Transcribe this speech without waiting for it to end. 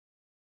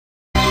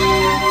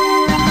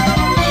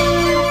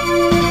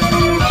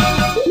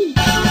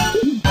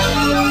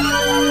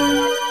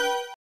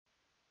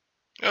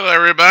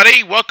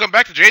everybody, welcome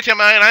back to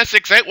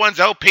JTM99681's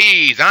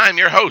LPs. I'm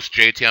your host,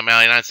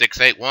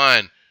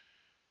 JTM99681,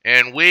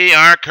 and we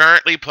are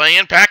currently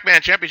playing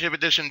Pac-Man Championship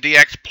Edition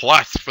DX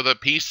Plus for the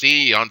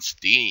PC on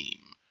Steam.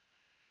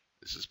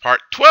 This is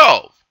part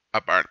 12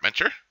 of our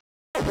adventure.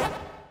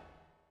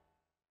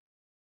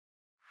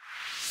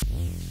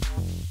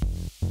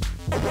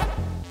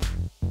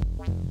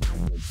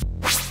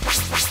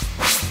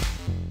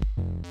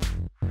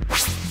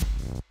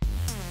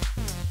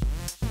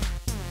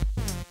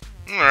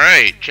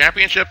 Alright,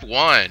 Championship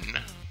 1.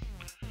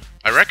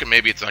 I reckon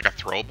maybe it's like a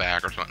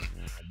throwback or something.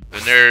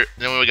 Then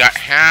we got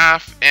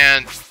Half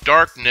and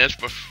Darkness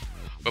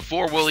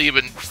before we'll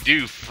even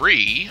do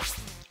Free.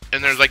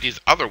 And there's like these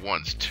other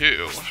ones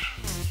too.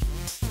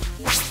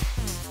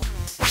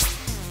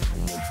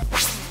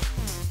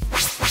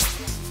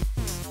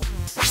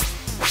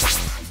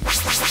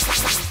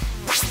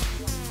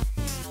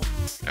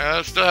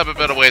 Still have a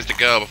bit of ways to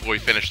go before we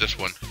finish this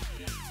one.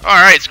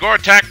 Alright, score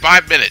attack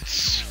 5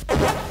 minutes.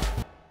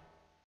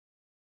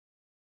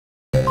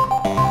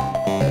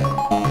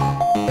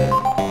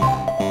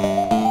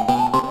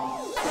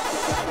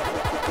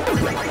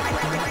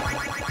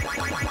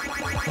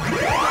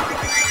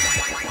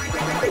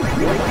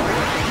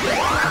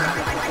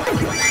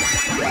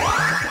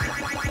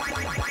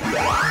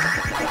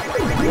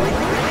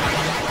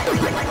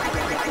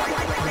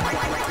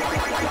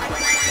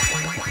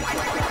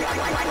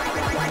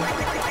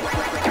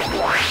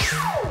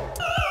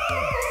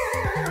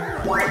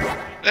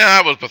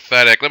 That was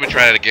pathetic. Let me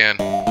try it again.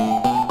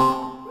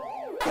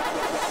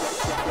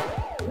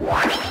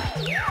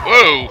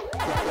 Whoa!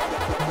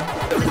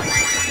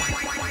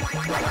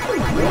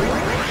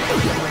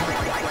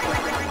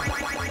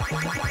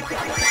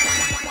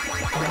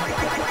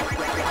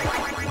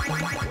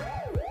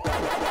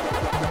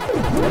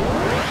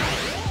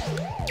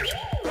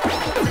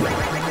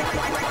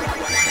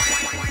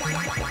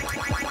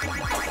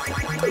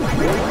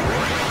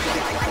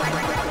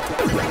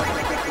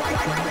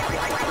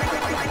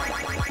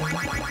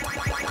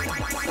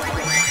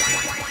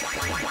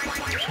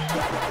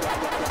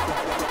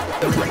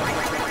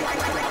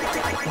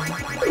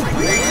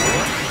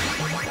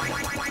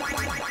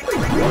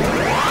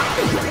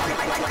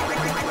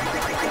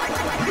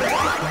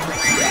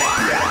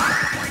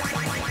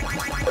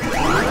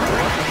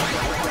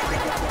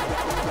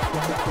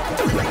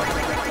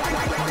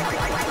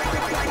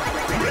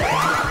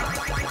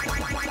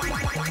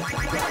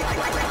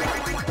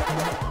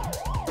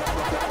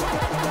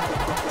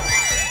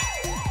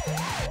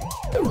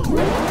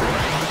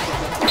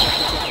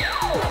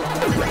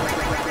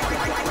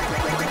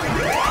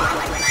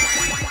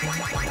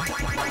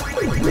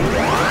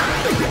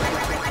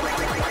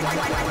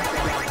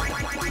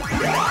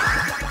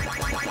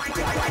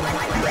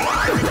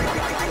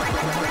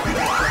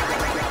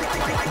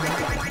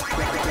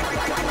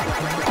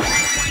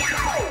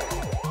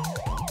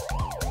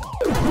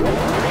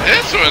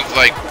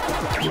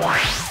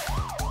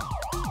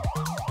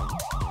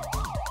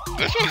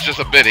 This one's just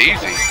a bit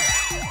easy.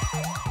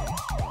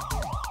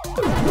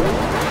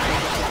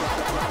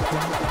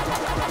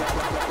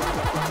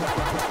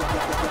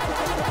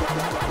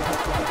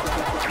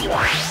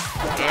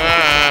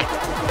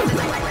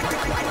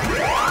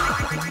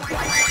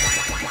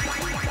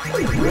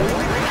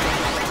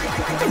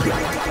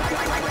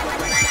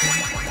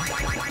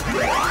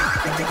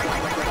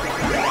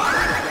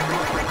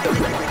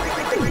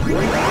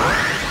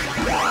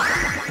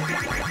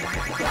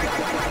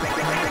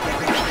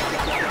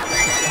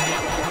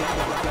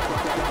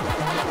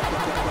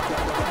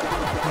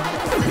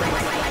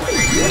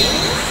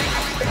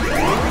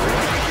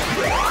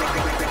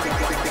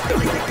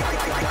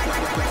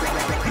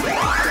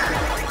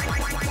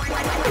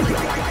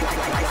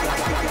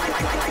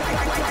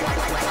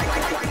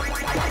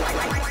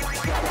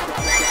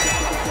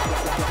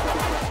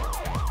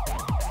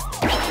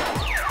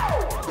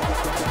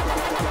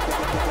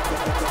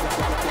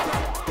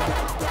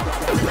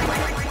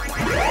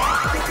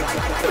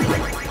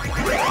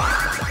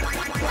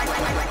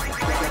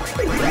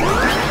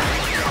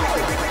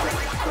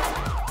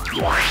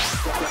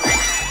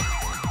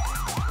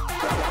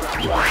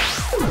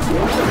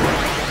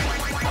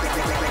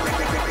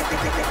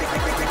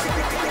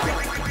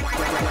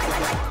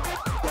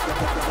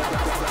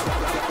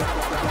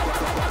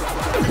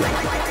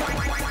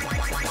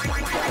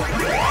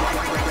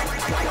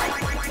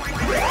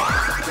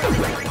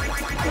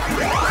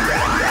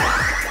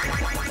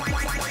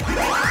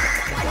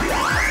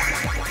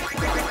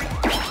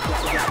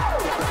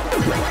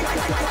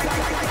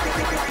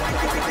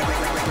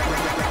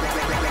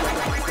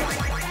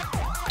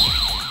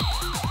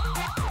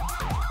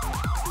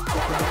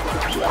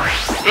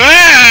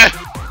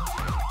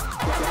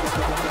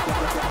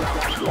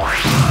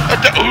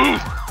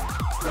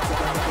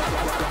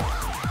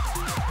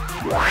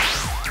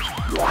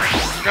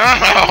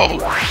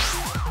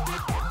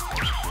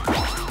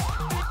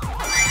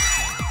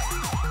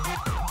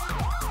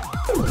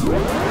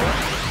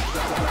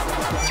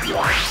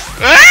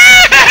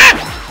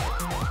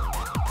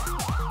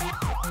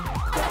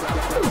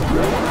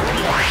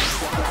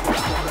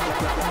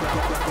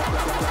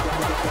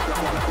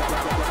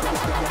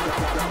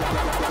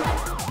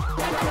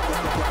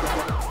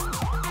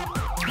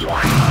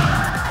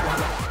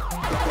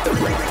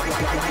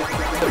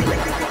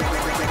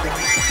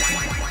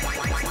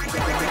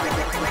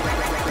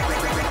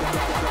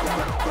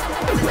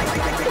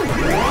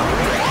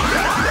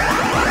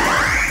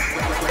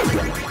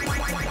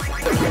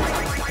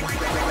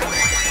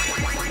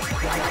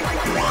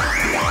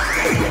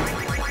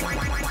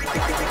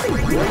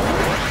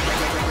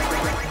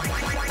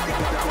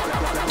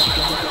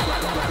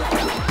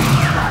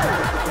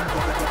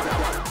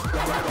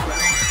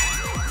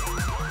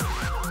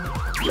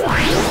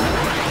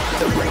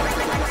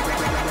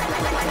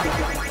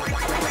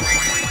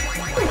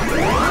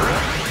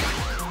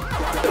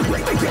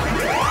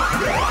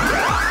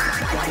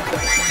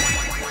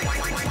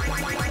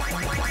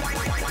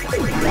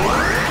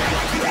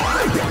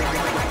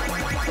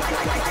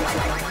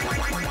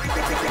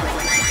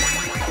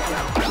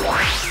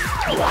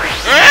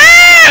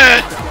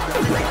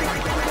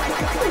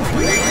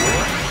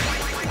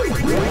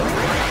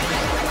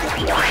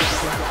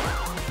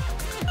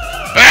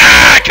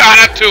 caught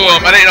up to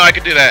him. I didn't know I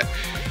could do that.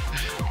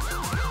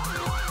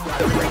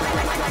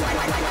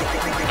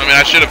 I mean,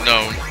 I should have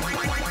known.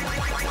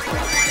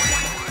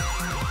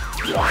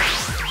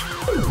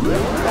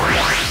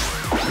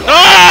 No,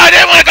 I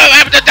didn't want to go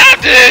after the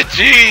doctor.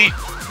 Gee.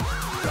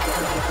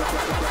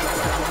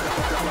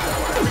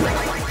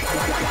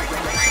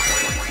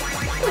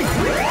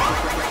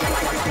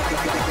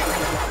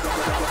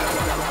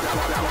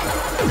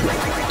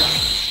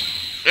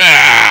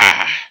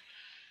 Ah.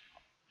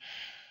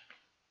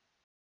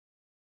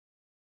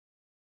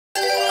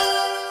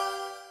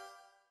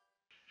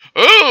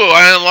 Ooh,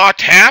 I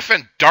unlocked half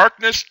and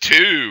darkness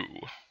 2.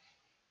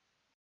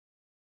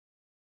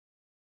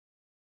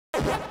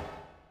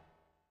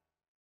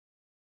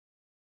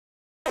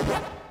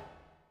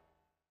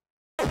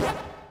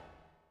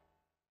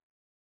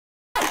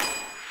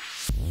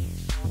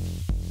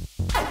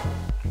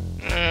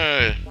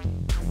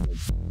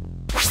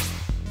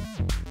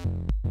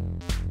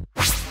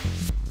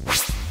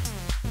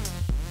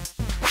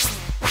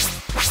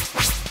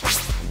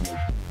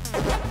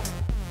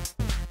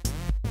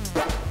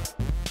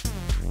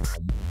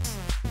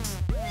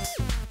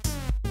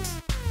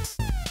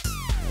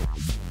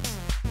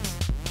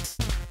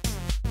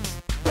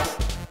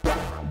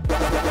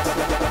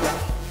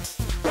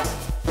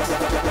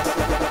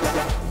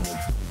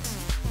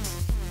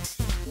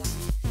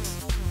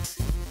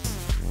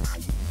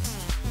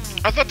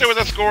 I thought there was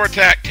a score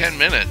attack 10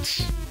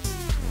 minutes.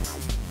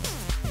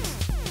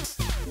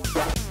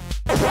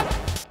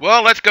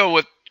 Well, let's go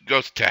with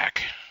Ghost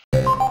Attack.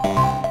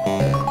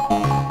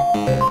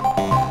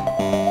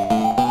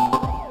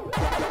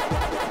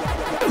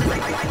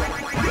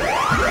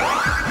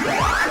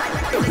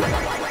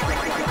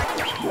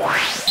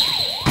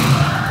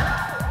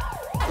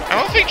 I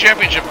don't think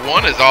Championship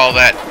 1 is all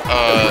that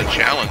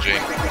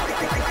challenging.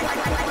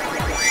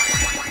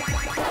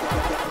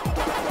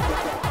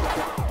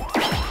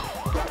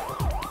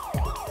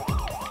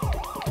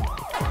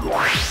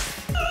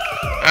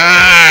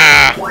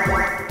 Ah!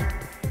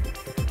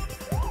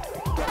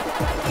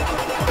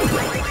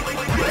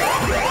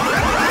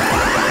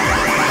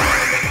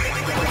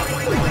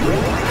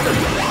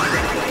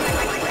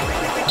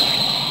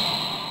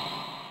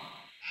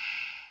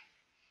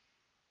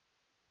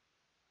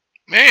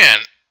 Man,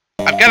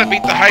 I've got to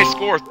beat the high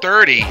score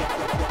 30.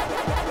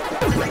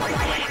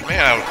 Man,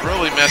 I was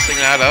really messing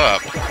that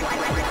up.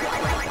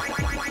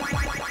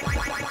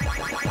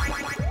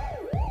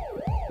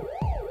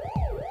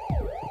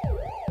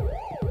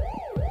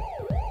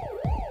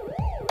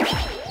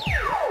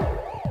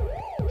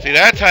 See,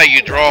 that's how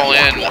you draw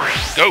in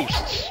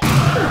ghosts.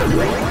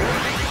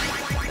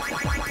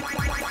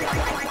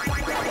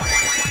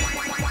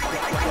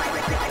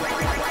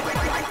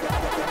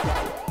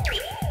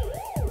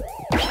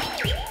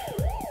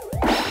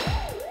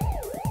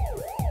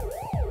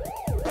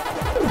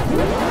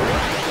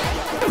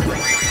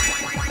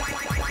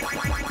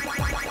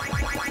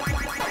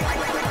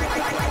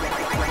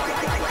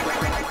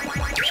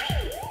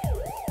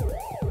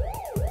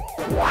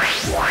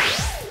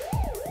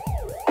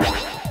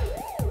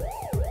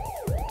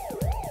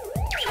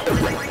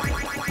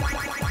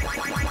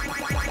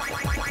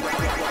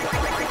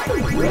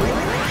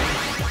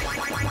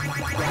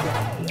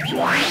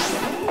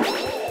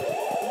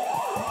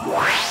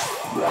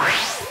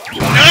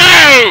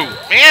 No!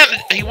 Man,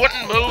 he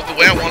wouldn't move the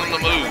way I want him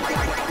to move.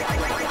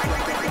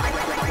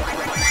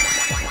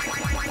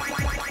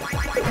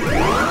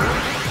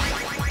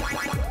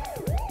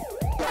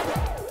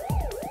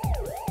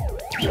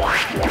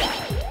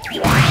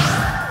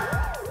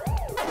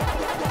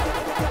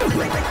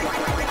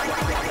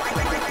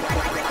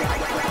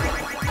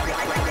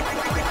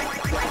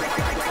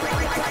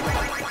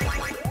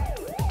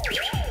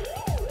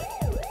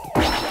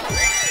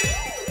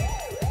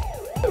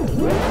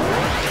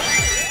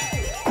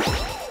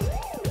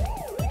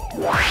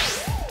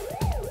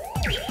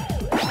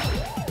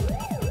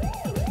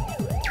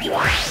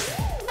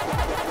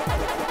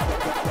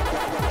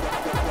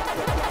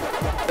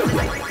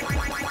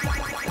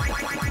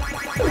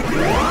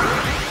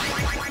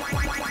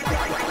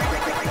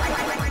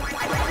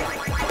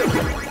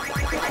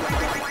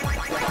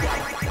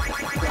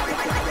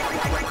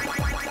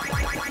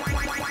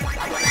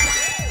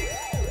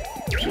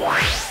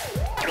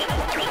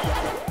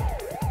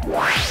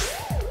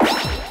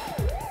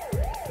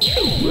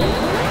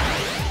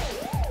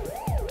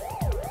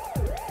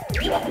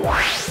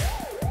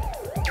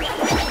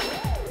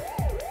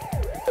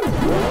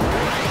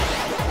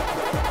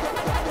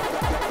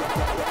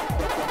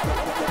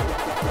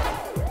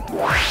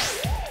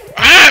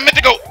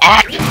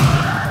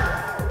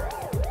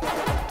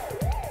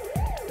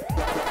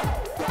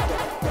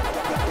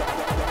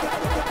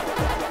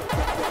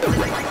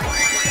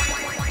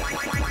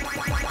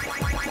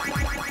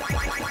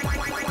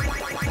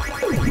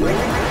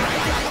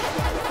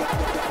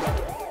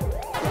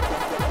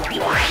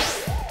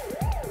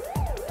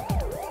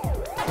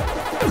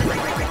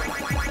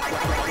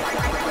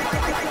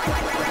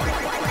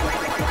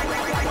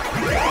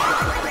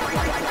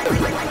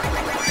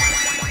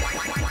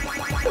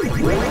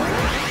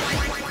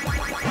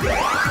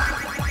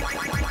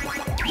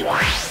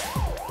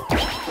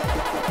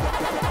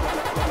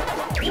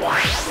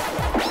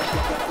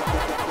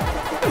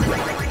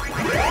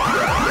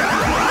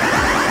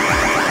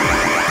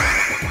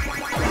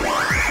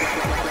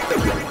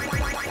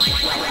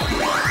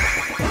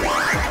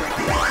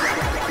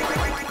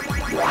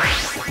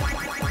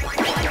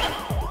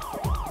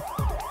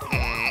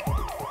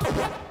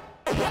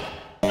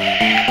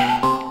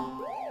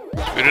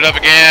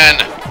 live again.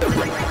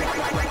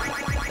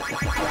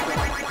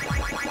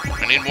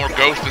 I need more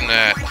ghost than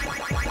that.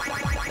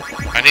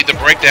 I need to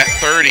break that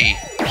 30.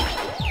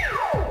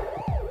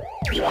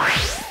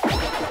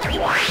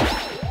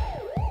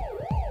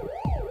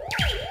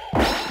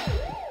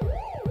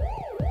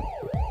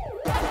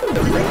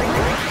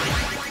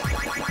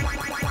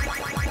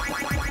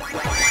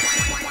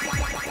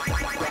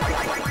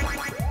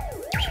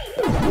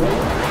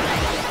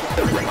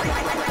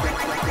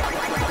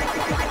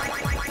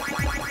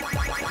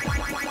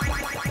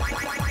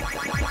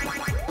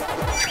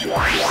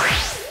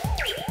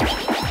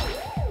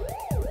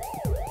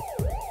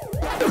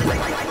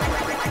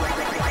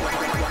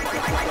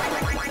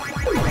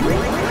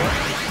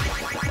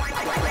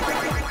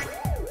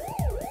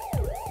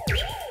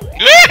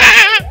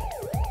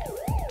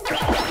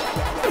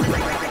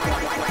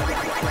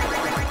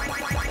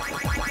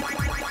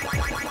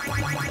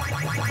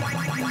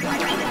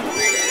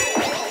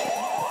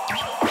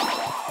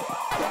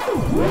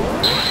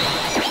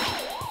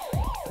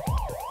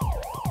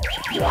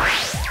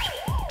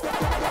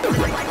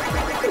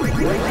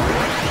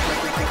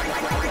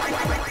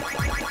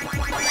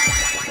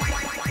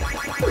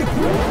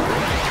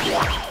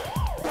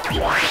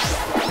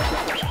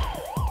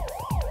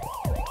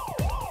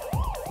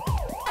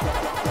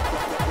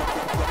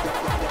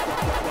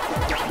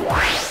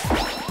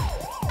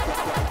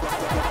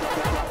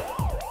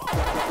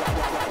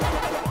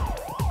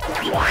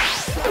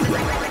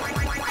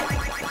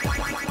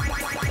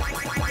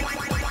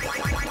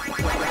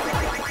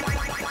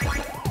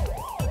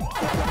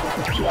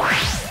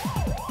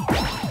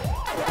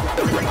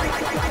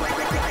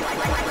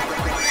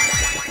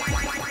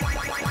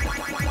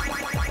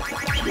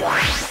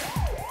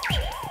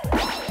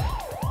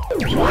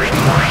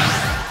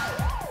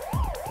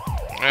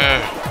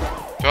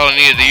 Felt I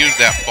needed to use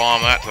that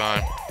bomb that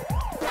time.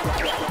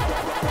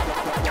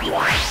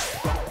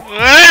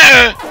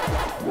 Ah!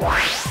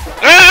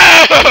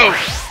 Oh!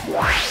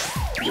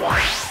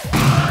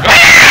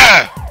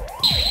 Ah!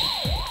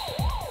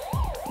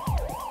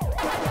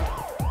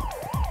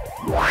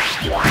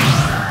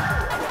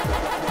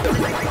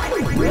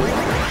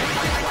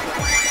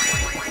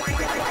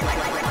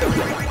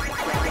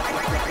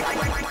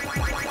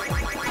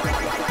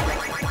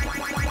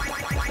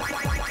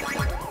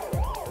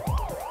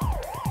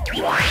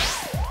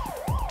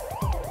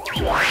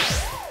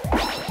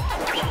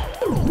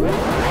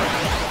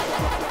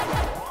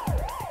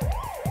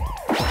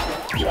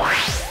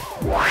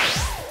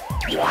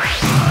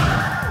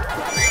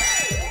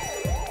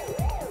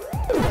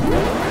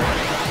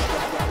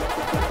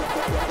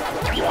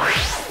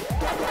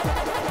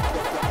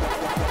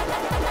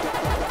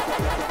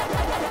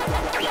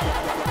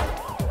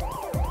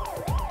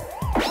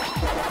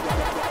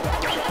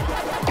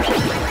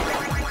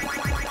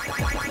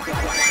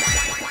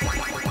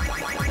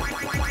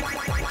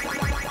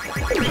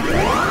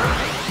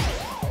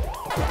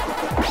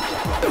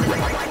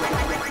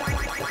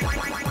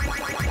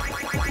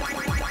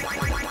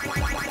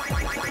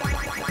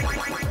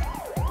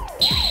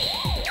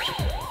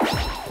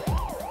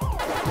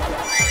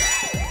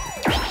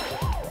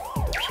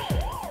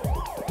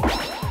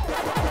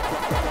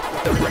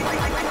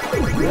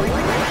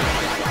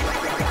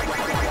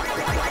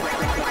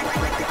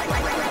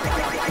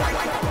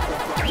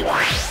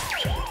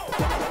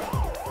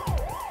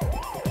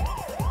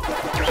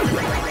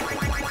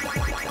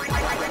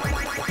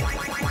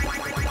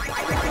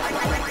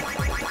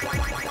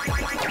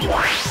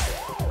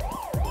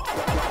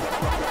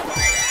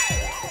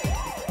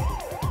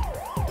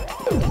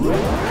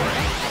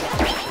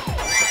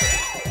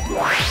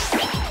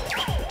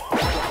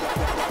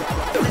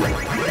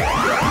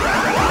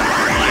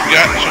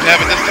 Should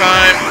have it this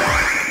time.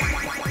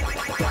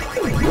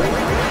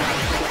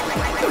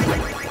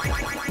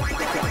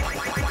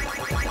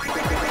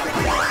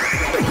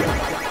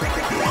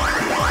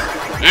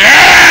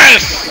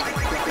 Yes!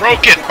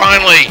 Broke it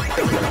finally.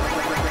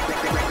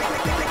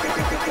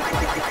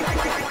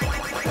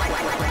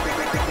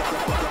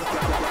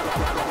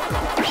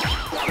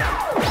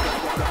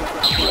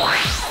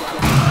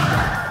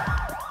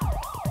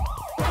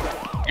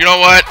 You know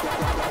what?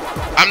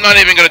 I'm not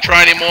even going to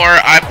try anymore.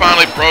 I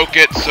finally broke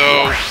it,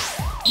 so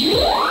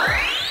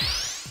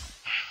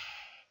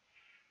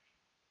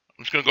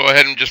I'm just going to go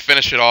ahead and just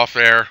finish it off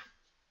there.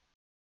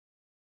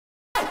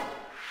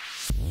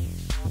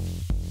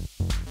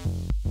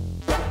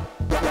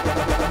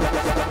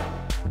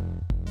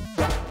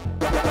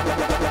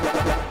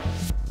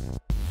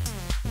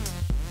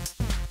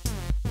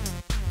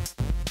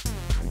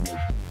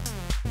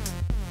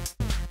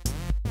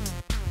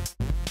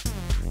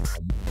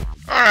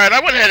 Alright, I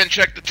went ahead and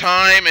checked the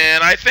time,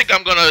 and I think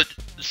I'm going to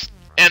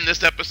end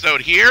this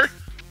episode here.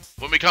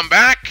 When we come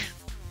back,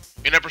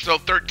 in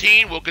episode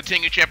 13, we'll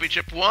continue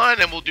Championship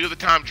 1, and we'll do the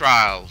time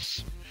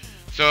trials.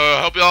 So,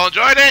 I hope you all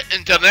enjoyed it.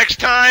 Until next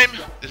time,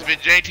 this has been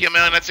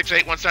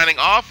JTML9681 signing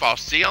off. I'll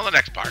see you on the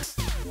next part.